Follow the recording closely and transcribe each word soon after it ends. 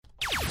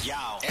Yo.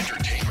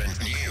 Entertainment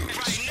news.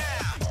 Right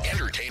now.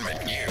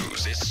 Entertainment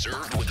news is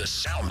served with a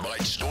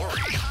Soundbite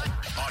story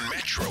on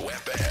Metro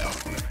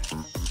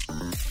FM.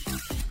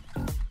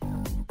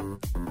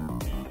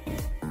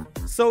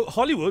 So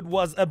Hollywood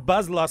was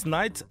abuzz last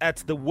night at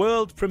the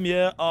world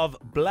premiere of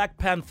Black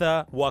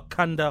Panther,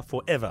 Wakanda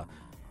Forever.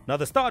 Now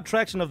the star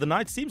attraction of the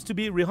night seems to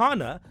be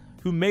Rihanna,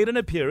 who made an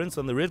appearance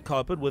on the red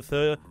carpet with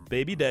her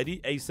baby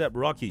daddy A$AP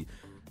Rocky.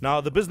 Now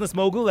the business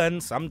mogul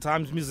and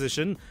sometimes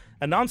musician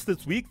announced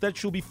this week that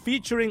she'll be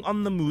featuring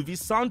on the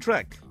movie's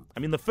soundtrack.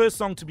 I mean, the first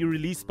song to be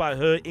released by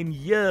her in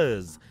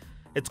years.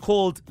 It's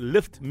called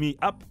Lift Me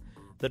Up.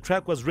 The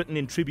track was written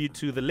in tribute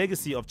to the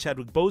legacy of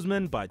Chadwick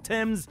Boseman by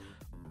Thames,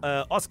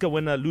 Oscar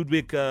winner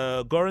Ludwig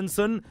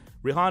Göransson,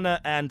 Rihanna,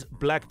 and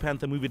Black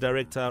Panther movie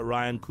director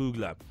Ryan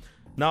Coogler.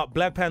 Now,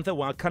 Black Panther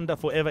Wakanda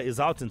Forever is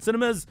out in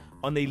cinemas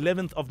on the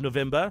 11th of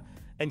November,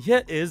 and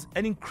here is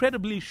an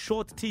incredibly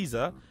short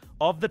teaser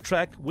of the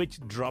track which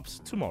drops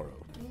tomorrow.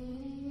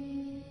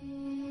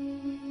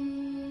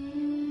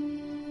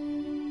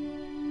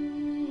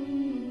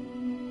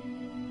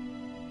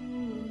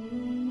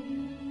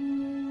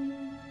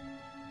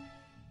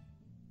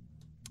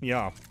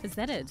 Yeah, Is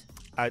that it?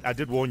 I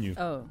did warn you.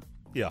 Oh,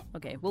 Yeah.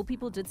 okay. Well,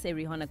 people did say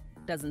Rihanna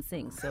doesn't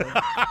sing, so.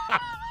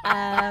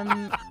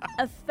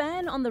 A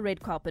fan on the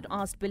red carpet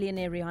asked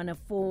billionaire Rihanna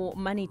for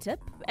money tip,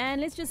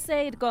 and let's just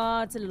say it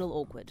got a little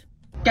awkward.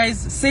 Guys,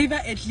 save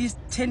her at least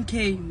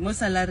 10k mo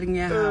salary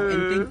ya hao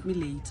and thank me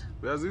later.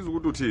 Uyazizwa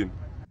ukuthi uthini?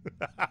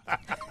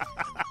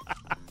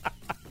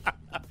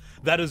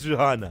 That is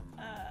Rihanna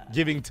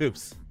giving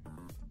tips.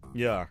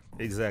 Yeah,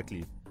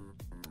 exactly.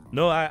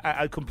 No,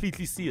 I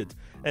completely see it.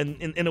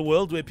 And in a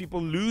world where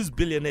people lose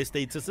billionaire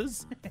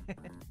statuses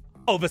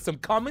over some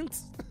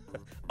comments,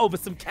 over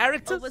some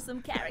characters, Over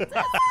some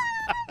characters.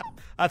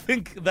 I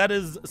think that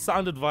is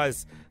sound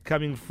advice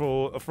coming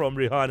from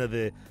Rihanna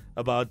there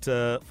about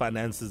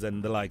finances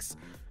and the likes.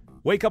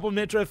 Wake up on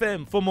Metro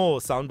FM for more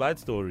Soundbite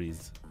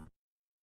stories.